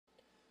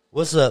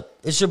What's up?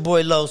 It's your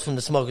boy Lowe's from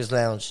the Smokers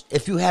Lounge.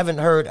 If you haven't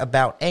heard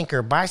about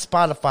Anchor by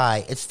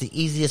Spotify, it's the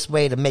easiest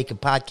way to make a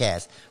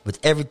podcast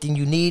with everything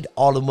you need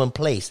all in one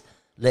place.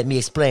 Let me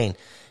explain.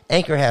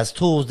 Anchor has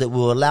tools that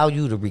will allow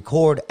you to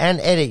record and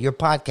edit your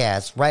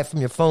podcast right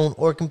from your phone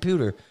or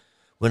computer.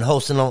 When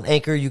hosting on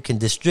Anchor, you can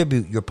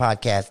distribute your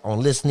podcast on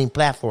listening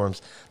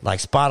platforms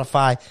like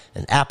Spotify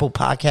and Apple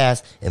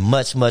Podcasts and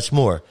much, much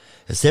more.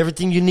 It's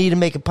everything you need to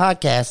make a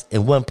podcast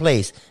in one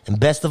place. And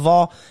best of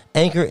all,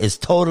 Anchor is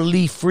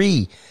totally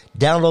free.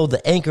 Download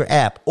the Anchor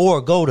app or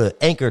go to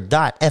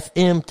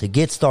anchor.fm to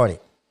get started.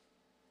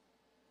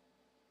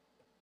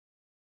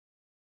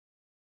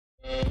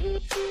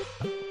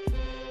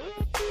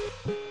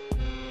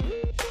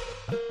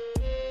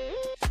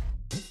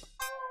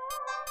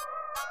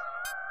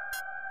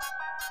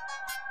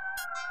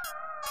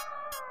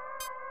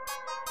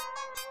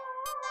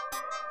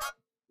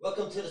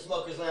 Welcome to the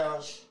Smokers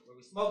Lounge, where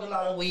we smoke a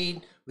lot of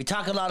weed, we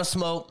talk a lot of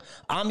smoke.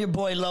 I'm your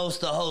boy Los,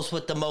 the host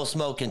with the most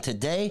smoke, and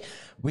today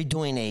we're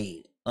doing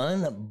a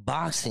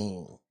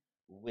unboxing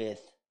with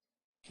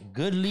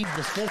Good Leaf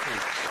Dispensary.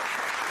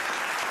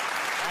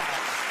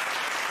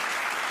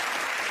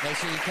 Make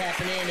sure you're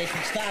tapping in. They're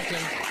from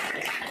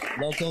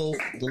Stockton, local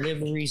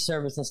delivery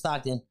service in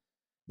Stockton.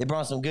 They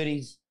brought some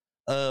goodies.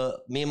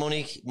 Me and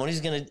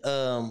Monique's gonna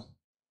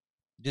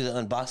do the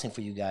unboxing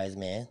for you guys,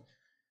 man.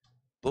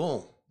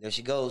 Boom. There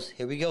she goes.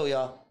 Here we go,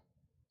 y'all.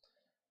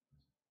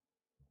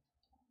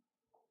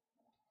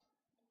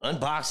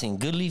 Unboxing.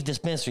 Good Leaf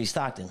Dispensary,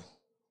 Stockton.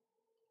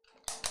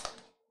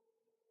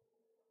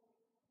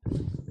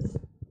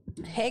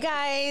 Hey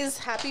guys,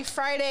 happy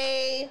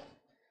Friday.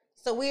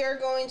 So we are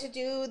going to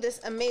do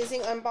this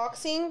amazing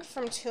unboxing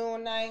from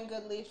 209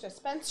 Good Leaf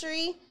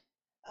Dispensary.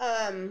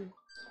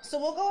 So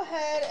we'll go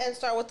ahead and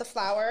start with the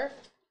flower.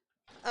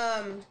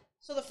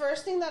 So the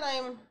first thing that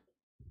I'm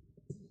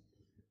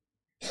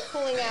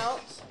pulling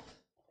out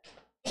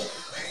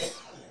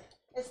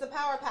is the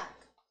power pack.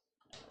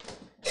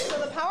 So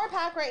the power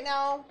pack right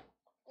now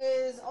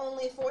is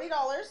only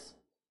 $40,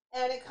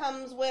 and it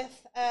comes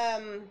with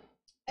an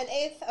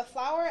eighth of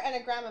flower and a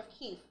gram of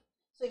keef.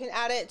 So you can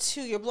add it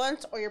to your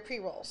blunts or your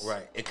pre-rolls.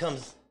 Right. It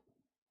comes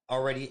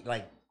already,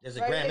 like, there's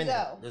a gram in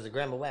there. There's a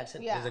gram of wax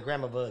in there. There's a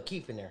gram of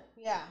keef in there.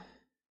 Yeah.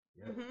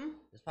 Yep. Mm-hmm.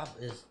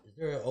 Is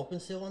there an open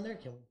seal on there?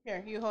 Can we?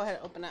 Here, you go ahead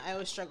and open it. I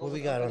always struggle What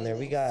with we got on there?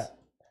 We got,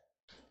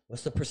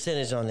 what's the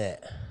percentage on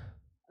that?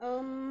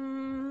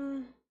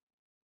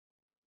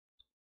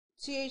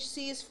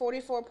 THC is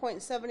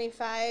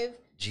 44.75.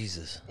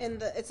 Jesus.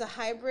 And it's a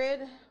hybrid.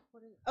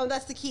 Oh,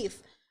 that's the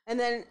keef. And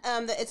then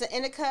it's an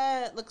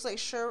indica. It looks like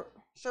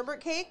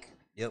sherbet cake.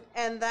 Yep.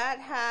 And that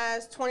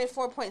has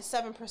 24.7%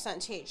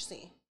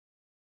 THC.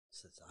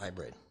 So it's a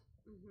hybrid.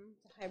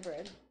 It's a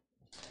hybrid.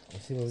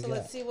 Let's see what we got.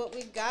 Let's see what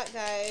we got,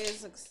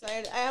 guys.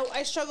 Excited.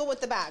 I struggle with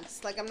the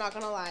bags. Like, I'm not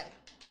gonna lie.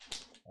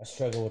 I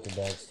struggle with the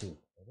bags too.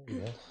 There we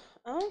go.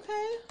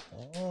 Okay.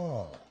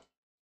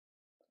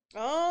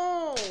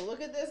 Oh,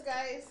 look at this,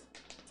 guys.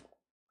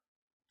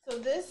 So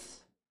this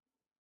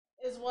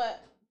is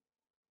what.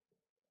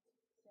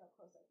 See how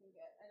close I can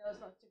get. I know it's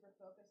not super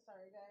focused.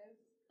 Sorry, guys.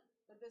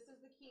 But this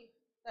is the keef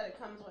that it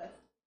comes with.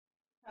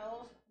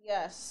 Hell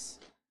yes.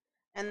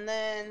 And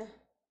then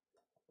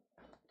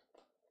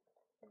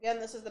again,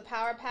 this is the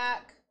power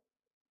pack,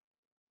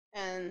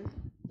 and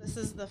this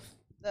is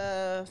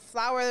the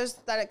flowers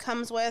that it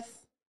comes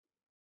with.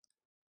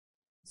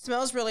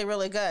 Smells really,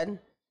 really good.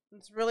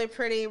 It's really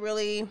pretty,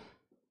 really,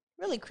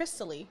 really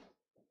crystally.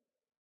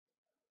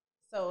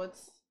 So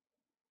it's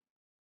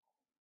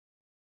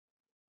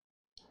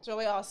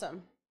really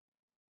awesome.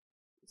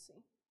 Let's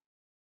see.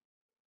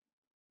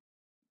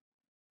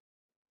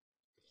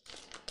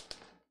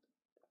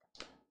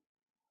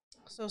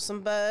 So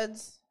some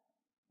buds.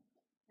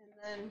 And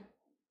then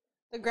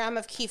the gram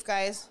of keef,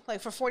 guys. Like,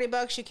 for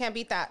 $40, you can't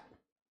beat that.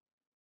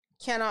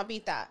 Cannot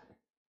beat that.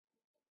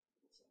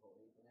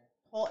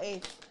 Whole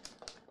eighth.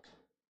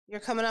 You're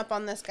coming up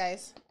on this,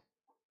 guys.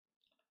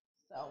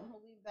 So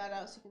we'll leave that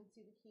out so you can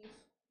see the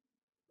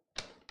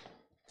keef.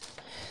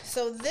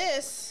 So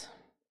this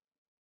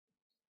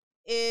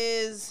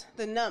is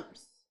the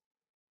numps.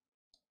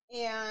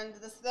 And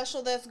the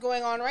special that's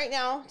going on right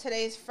now,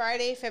 today's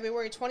Friday,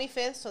 February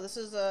 25th. So this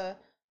is a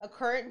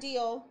current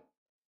deal.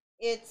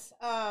 It's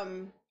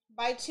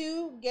buy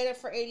two, get it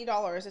for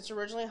 $80. It's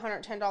originally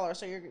 $110.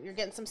 So you're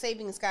getting some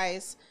savings,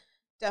 guys.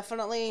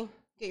 Definitely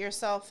get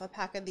yourself a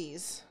pack of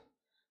these.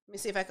 Let me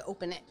see if I can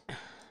open it.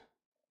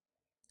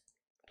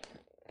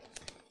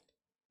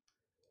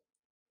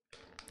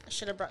 I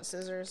should have brought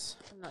scissors.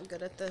 I'm not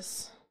good at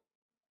this.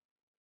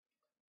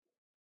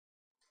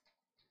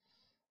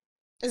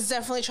 It's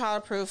definitely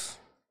childproof.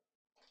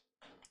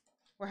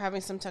 We're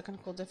having some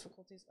technical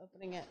difficulties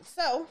opening it.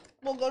 So,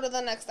 we'll go to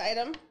the next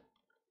item.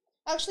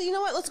 Actually, you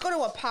know what? Let's go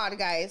to a pod,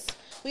 guys.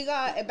 We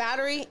got a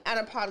battery and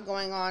a pod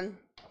going on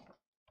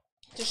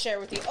to share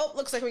with you. Oh,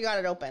 looks like we got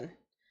it open.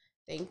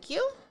 Thank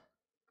you.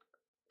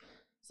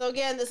 So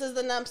again, this is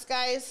the numps,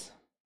 guys.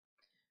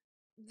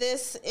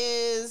 This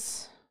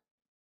is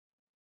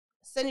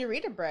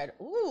Senorita bread.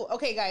 Ooh,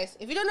 okay, guys.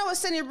 If you don't know what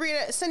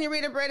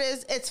senorita bread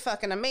is, it's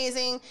fucking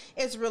amazing.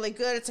 It's really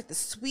good. It's like the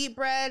sweet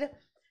bread.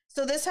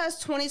 So this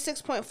has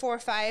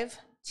 26.45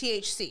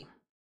 THC.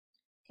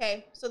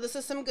 Okay, so this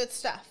is some good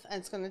stuff. And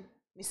it's gonna, let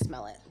me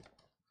smell it.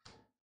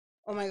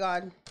 Oh my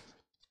God.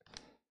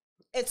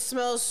 It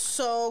smells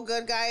so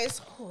good,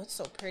 guys. Oh, it's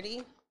so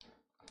pretty.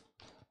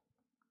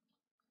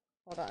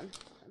 Hold on.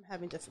 I'm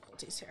having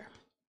difficulties here.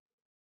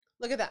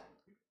 Look at that.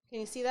 Can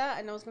you see that?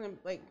 I know it's gonna,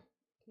 like,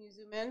 can you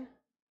zoom in?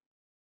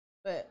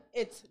 But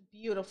it's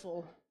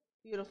beautiful.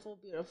 Beautiful,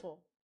 beautiful.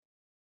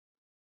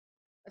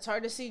 It's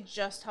hard to see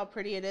just how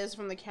pretty it is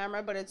from the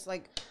camera, but it's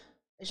like,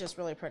 it's just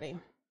really pretty.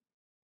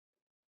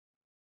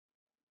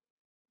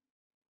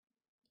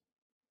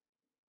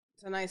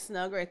 It's a nice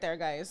snug right there,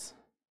 guys.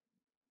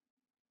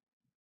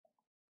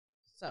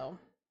 So,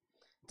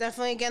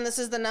 definitely, again, this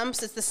is the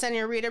Numps. It's the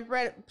senorita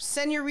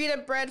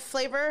bread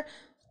flavor.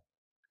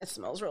 It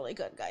smells really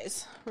good,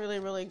 guys. Really,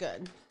 really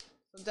good.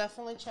 So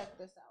definitely check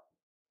this out.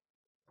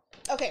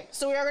 Okay,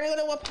 so we are going to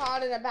go to a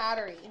pod and a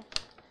battery.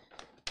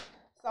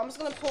 So I'm just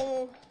going to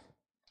pull.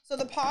 So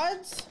the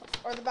pods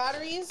or the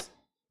batteries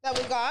that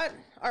we got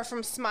are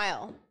from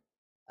Smile.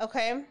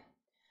 Okay?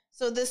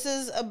 So this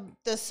is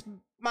the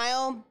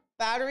Smile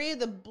battery,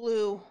 the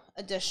blue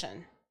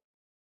edition.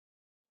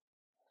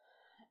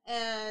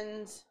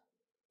 And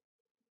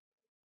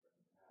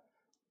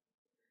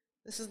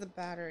this is the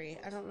battery.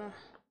 I don't know.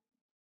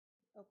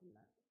 Open that.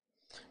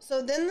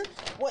 So then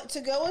what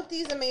to go with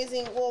these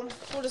amazing, we'll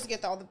just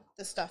get all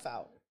the stuff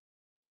out.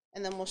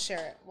 And then we'll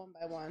share it one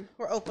by one.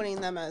 We're opening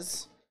them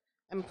as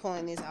I'm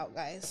pulling these out,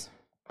 guys.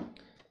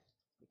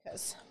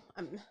 Because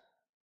I'm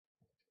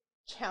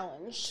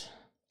challenged.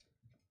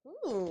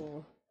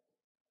 Ooh.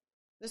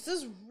 This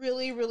is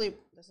really, really,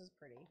 this is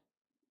pretty.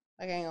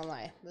 Like, I ain't gonna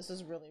lie. This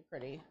is really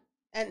pretty.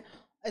 And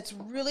it's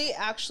really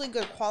actually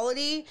good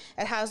quality.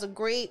 It has a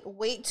great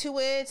weight to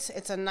it.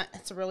 It's a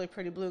really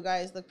pretty blue,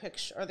 guys. The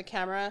picture or the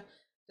camera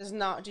does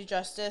not do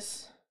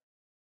justice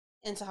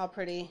into how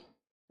pretty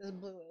this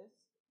blue is.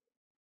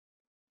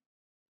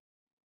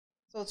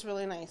 So it's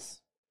really nice.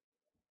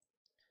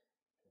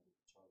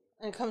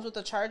 And it comes with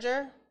a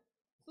charger.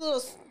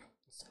 It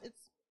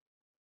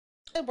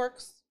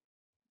works.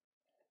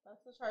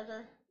 That's the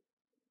charger.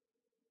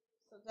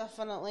 So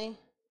definitely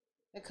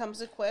it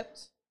comes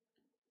equipped.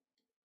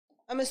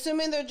 I'm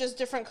assuming they're just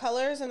different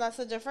colors and that's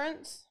the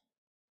difference.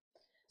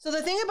 So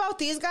the thing about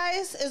these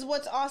guys is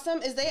what's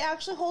awesome is they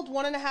actually hold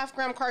 1.5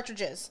 gram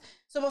cartridges.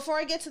 So before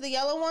I get to the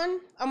yellow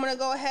one, I'm going to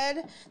go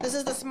ahead. This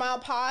is the Smile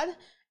pod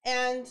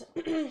and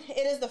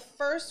it is the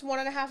first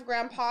 1.5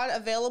 gram pod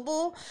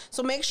available.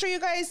 So make sure you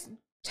guys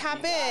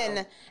tap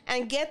in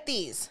and get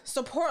these.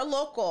 Support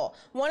local.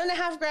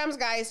 1.5 grams,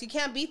 guys. You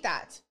can't beat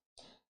that.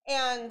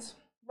 And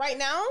right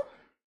now,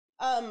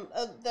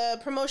 the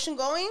promotion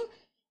going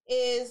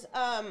is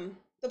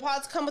the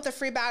pods come with a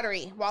free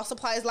battery while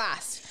supplies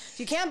last.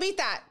 You can't beat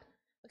that.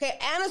 Okay,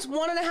 and it's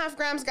 1.5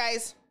 grams,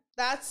 guys.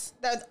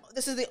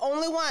 This is the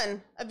only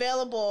one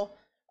available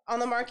on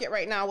the market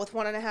right now with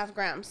 1.5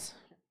 grams.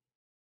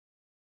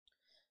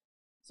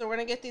 So we're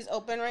gonna get these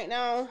open right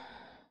now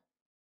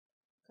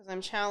because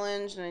I'm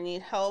challenged and I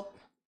need help.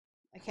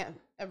 I can't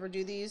ever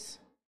do these.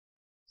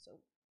 So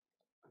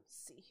let's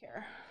see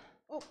here.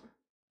 Oh,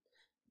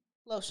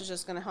 Losh is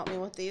just gonna help me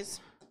with these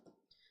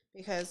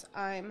because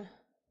I'm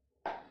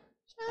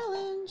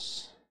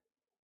challenged.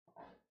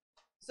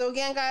 So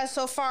again, guys,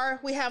 so far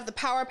we have the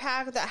power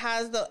pack that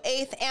has the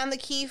eighth and the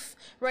keef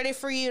ready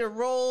for you to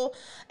roll,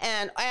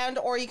 and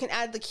or you can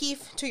add the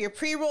keef to your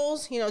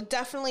pre-rolls. You know,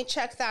 definitely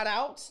check that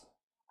out.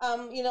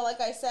 You know,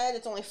 like I said,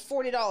 it's only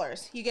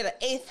 $40. You get an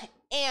eighth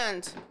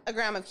and a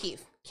gram of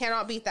keef.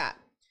 Cannot beat that.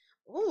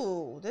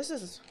 Ooh, this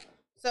is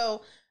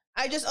so.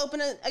 I just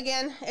opened it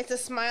again. It's a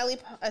Smile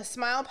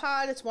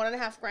pod. It's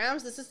 1.5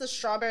 grams. This is the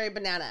strawberry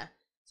banana.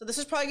 So this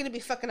is probably going to be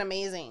fucking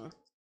amazing.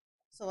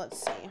 So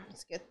let's see.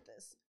 Let's get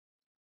this.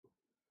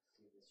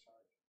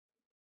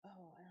 Oh,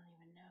 I don't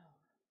even know.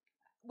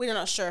 We're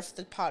not sure if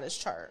the pod is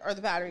charged or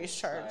the battery is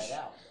charged.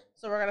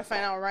 So we're going to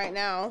find out right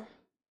now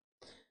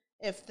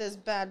if this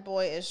bad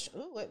boy is.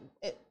 Ooh,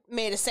 it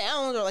made a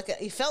sound or like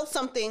you felt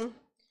something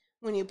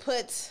when you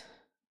put.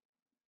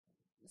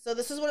 So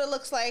this is what it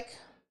looks like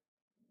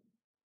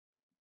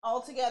all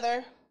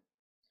together.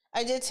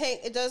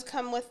 It does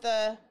come with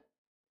the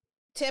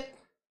tip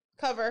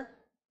cover.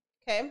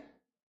 Okay.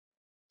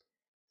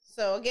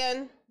 So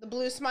again, the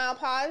blue Smile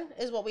pod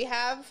is what we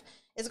have.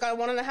 It's got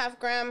a 1.5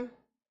 gram,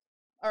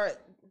 or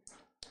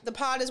the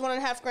pod is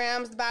 1.5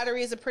 grams. The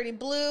battery is a pretty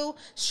blue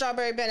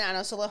strawberry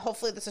banana. So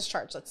hopefully this is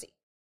charged. Let's see.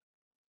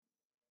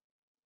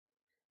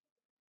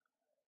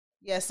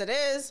 Yes, it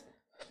is.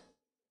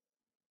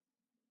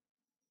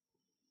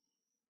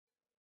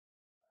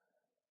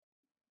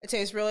 It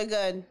tastes really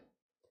good.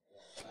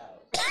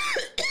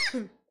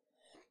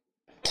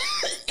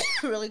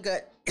 Really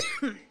good.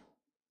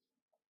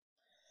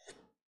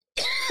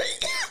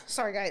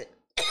 Sorry, guys.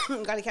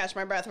 Gotta catch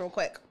my breath real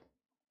quick.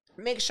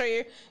 Make sure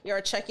you're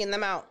checking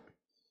them out.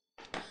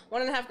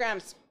 1.5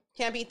 grams.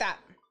 Can't beat that.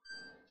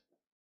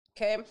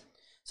 Okay,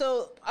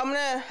 so I'm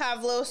gonna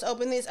have Los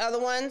open these other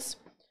ones.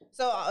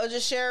 So I'll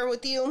just share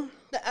with you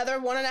the other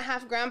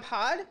 1.5 gram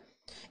pod.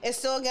 It's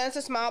still, again, it's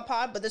a small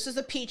pod, but this is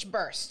a peach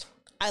burst.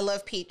 I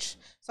love peach,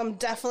 so I'm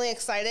definitely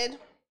excited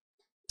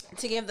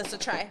to give this a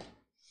try.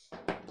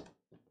 Do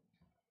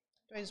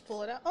I just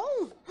pull it out?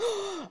 Oh,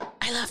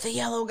 I love the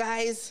yellow,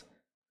 guys.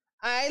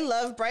 I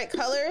love bright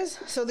colors,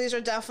 so these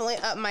are definitely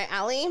up my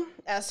alley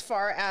as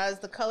far as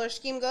the color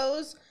scheme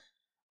goes.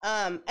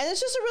 And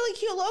it's just a really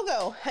cute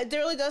logo. It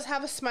really does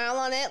have a smile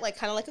on it, like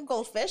kind of like a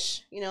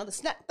goldfish. You know, the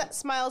snack that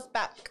smiles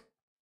back.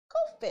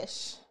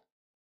 Goldfish.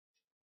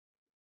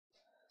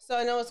 So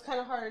I know it's kind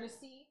of harder to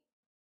see,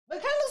 but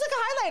it kind of looks like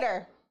a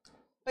highlighter.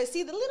 But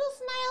see the little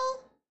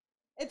smile?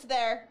 It's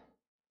there.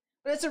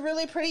 But it's a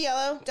really pretty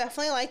yellow.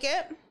 Definitely like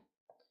it.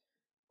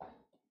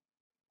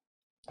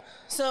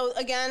 So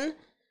again,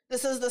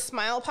 this is the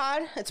Smile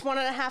Pod. It's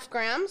 1.5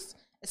 grams.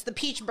 It's the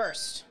Peach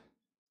Burst.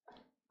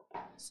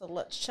 So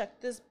let's check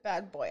this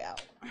bad boy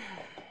out.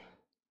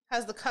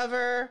 Has the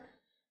cover,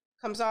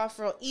 comes off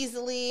real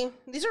easily.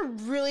 These are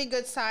really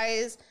good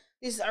size.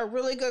 These are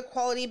really good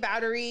quality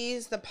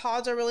batteries. The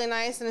pods are really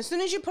nice. And as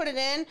soon as you put it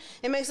in,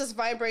 it makes this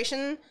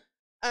vibration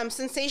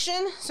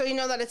sensation. So you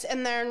know that it's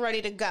in there and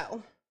ready to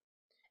go.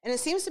 And it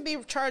seems to be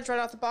charged right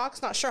out the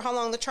box. Not sure how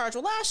long the charge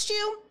will last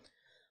you,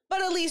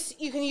 but at least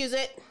you can use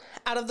it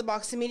out of the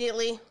box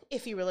immediately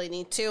if you really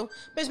need to.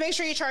 But just make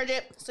sure you charge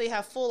it so you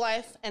have full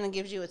life and it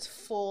gives you its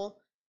full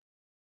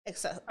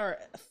access, or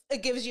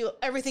it gives you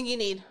everything you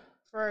need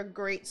for a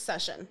great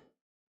session.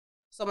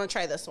 So I'm gonna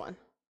try this one.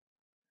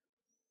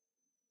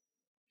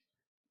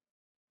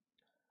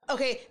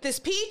 Okay, this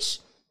peach,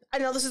 I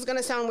know this is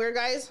gonna sound weird,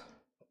 guys.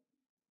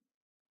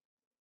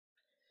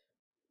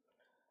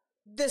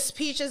 This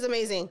peach is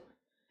amazing.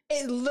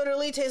 It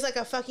literally tastes like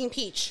a fucking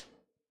peach.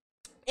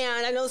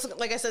 And I know this,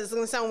 like I said, it's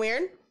gonna sound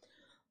weird,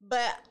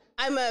 but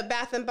I'm a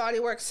Bath and Body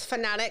Works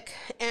fanatic,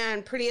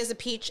 and Pretty as a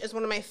Peach is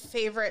one of my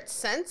favorite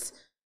scents.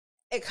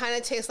 It kind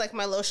of tastes like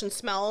my lotion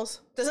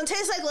smells. Doesn't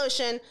taste like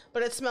lotion,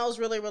 but it smells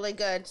really, really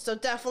good. So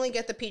definitely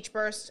get the Peach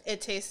Burst.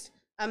 It tastes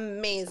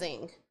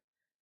amazing.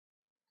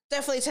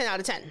 Definitely 10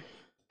 out of 10.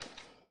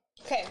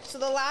 Okay, so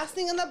the last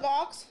thing in the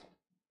box,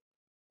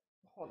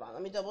 hold on,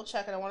 let me double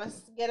check. I don't want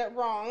to get it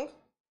wrong.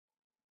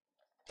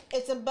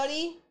 It's a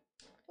Buddy,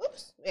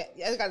 oops, yeah,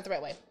 I got it the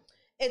right way.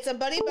 It's a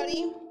Buddy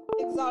Buddy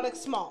Exotic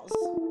Smalls.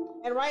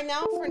 And right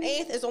now for an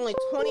eighth is only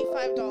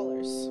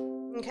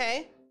 $25,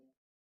 okay?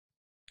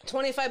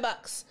 25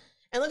 bucks.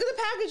 And look at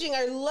the packaging.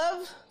 I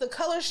love the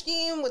color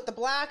scheme with the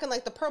black and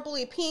like the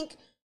purpley pink.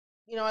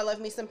 You know, I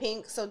love me some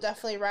pink, so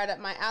definitely right up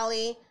my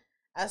alley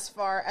as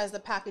far as the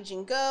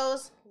packaging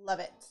goes. Love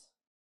it.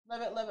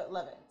 Love it, love it,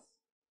 love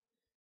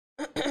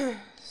it.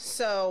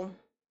 So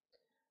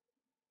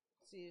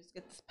you just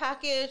get this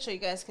package so you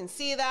guys can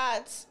see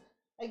that.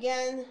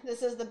 Again,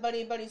 this is the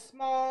Buddy Buddy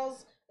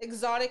Smalls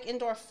Exotic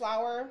Indoor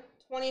Flower.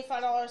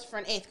 $25 for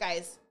an eighth,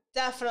 guys.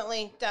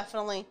 Definitely,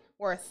 definitely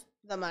worth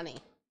the money.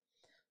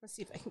 Let's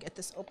see if I can get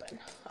this open.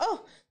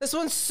 Oh, this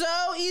one's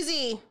so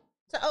easy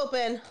to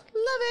open.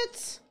 Love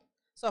it.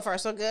 So far,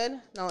 so good.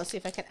 Now let's see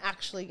if I can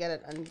actually get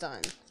it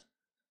undone.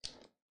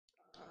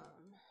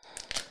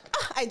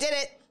 I did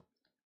it.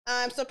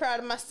 I'm so proud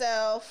of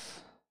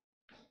myself.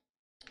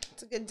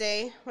 It's a good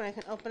day when I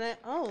can open it.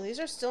 Oh, these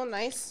are still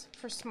nice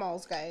for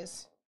smalls,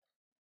 guys.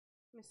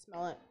 Let me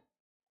smell it.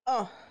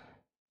 Oh,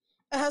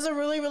 it has a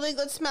really, really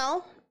good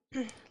smell.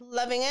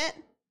 Loving it.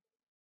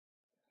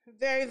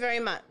 Very, very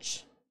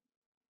much.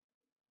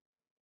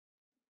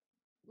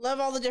 Love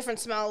all the different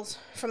smells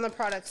from the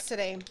products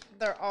today.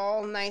 They're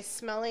all nice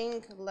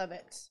smelling. Love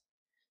it.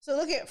 So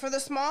look at, for the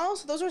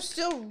smalls, those are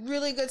still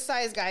really good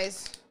size,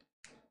 guys.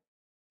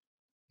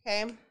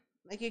 Okay?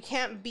 Like you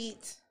can't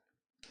beat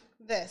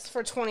this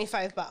for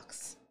 25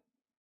 bucks.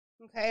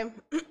 Okay?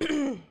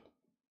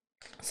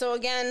 So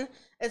again,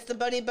 it's the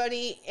Buddy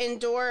Buddy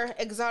Indoor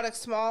Exotic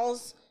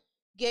Smalls.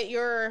 Get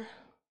your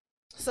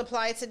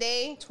supply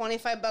today.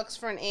 25 bucks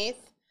for an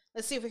eighth.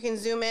 Let's see if we can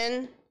zoom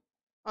in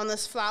on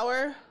this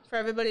flower for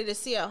everybody to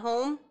see at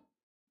home.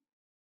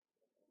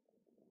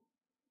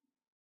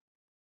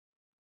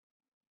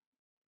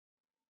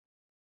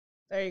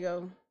 There you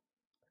go.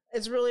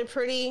 It's really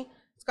pretty.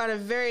 It's got a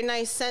very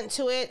nice scent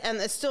to it, and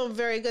it's still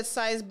very good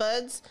size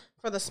buds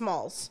for the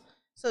smalls.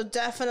 So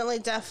definitely,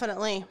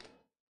 definitely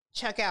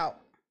check out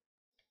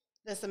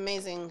this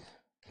amazing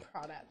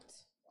product.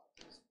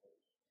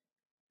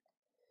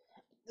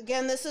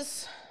 Again, this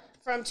is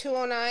from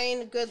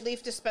 209 Good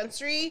Leaf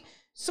Dispensary.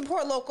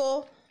 Support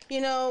local.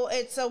 You know,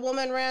 it's a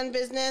woman-ran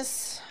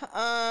business.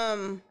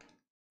 You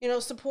know,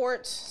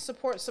 support.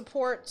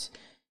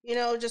 You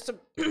know, just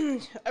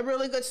a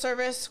really good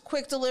service,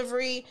 quick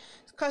delivery.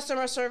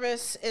 Customer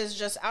service is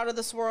just out of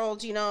this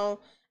world, you know.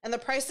 And the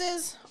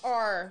prices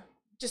are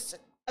just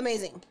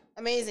amazing.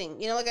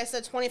 Amazing. You know, like I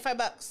said, 25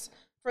 bucks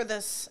for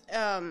this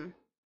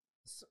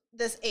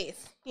this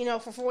eighth. You know,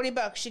 for 40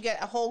 bucks, you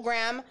get a whole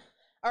gram,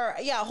 or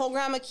yeah, a whole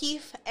gram of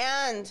keef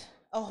and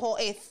a whole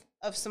eighth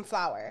of some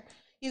flour.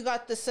 You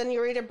got the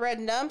Senorita bread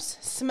nubs.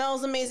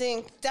 Smells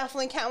amazing.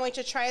 Definitely can't wait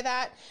to try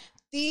that.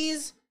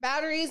 These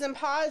batteries and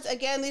pods,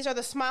 again, these are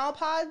the Smile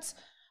pods.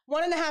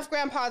 1.5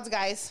 gram pods,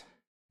 guys.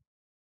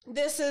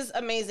 This is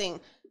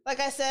amazing. Like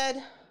I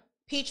said,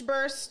 peach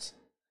burst.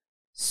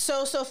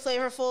 So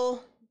flavorful.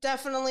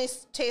 Definitely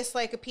tastes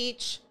like a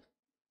peach.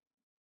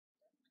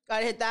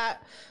 Gotta hit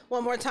that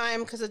one more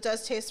time because it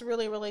does taste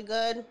really, really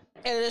good.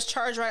 And it is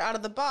charged right out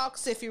of the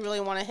box. If you really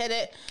want to hit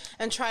it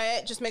and try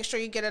it, just make sure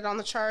you get it on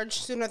the charge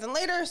sooner than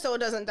later so it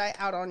doesn't die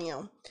out on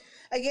you.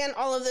 Again,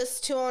 all of this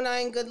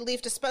 209 Good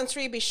Leaf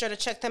Dispensary. Be sure to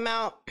check them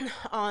out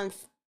on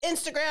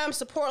Instagram.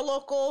 Support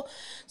local.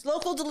 It's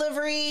local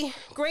delivery.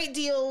 Great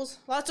deals.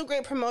 Lots of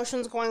great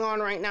promotions going on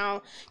right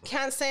now.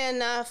 Can't say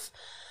enough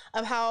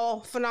of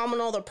how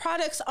phenomenal the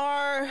products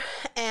are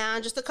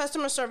and just the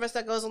customer service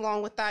that goes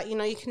along with that. You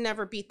know, you can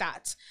never beat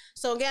that.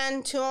 So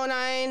again,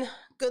 209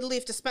 Good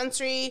Leaf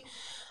Dispensary.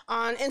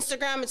 On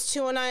Instagram, it's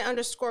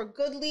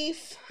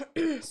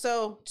 209_goodleaf.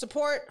 So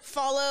support,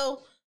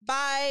 follow,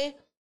 buy,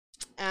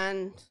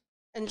 and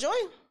enjoy.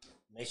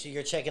 Make sure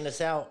you're checking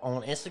us out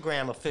on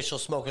Instagram, Official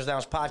Smokers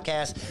Lounge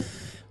Podcast.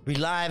 We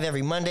live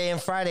every Monday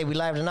and Friday. We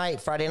live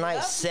tonight, Friday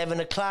night, 7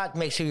 o'clock.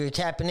 Make sure you're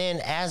tapping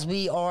in as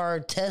we are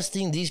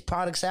testing these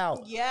products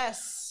out.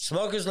 Yes.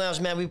 Smokers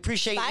Lounge, man. We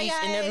appreciate each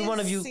and every one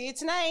of you. See you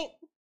tonight.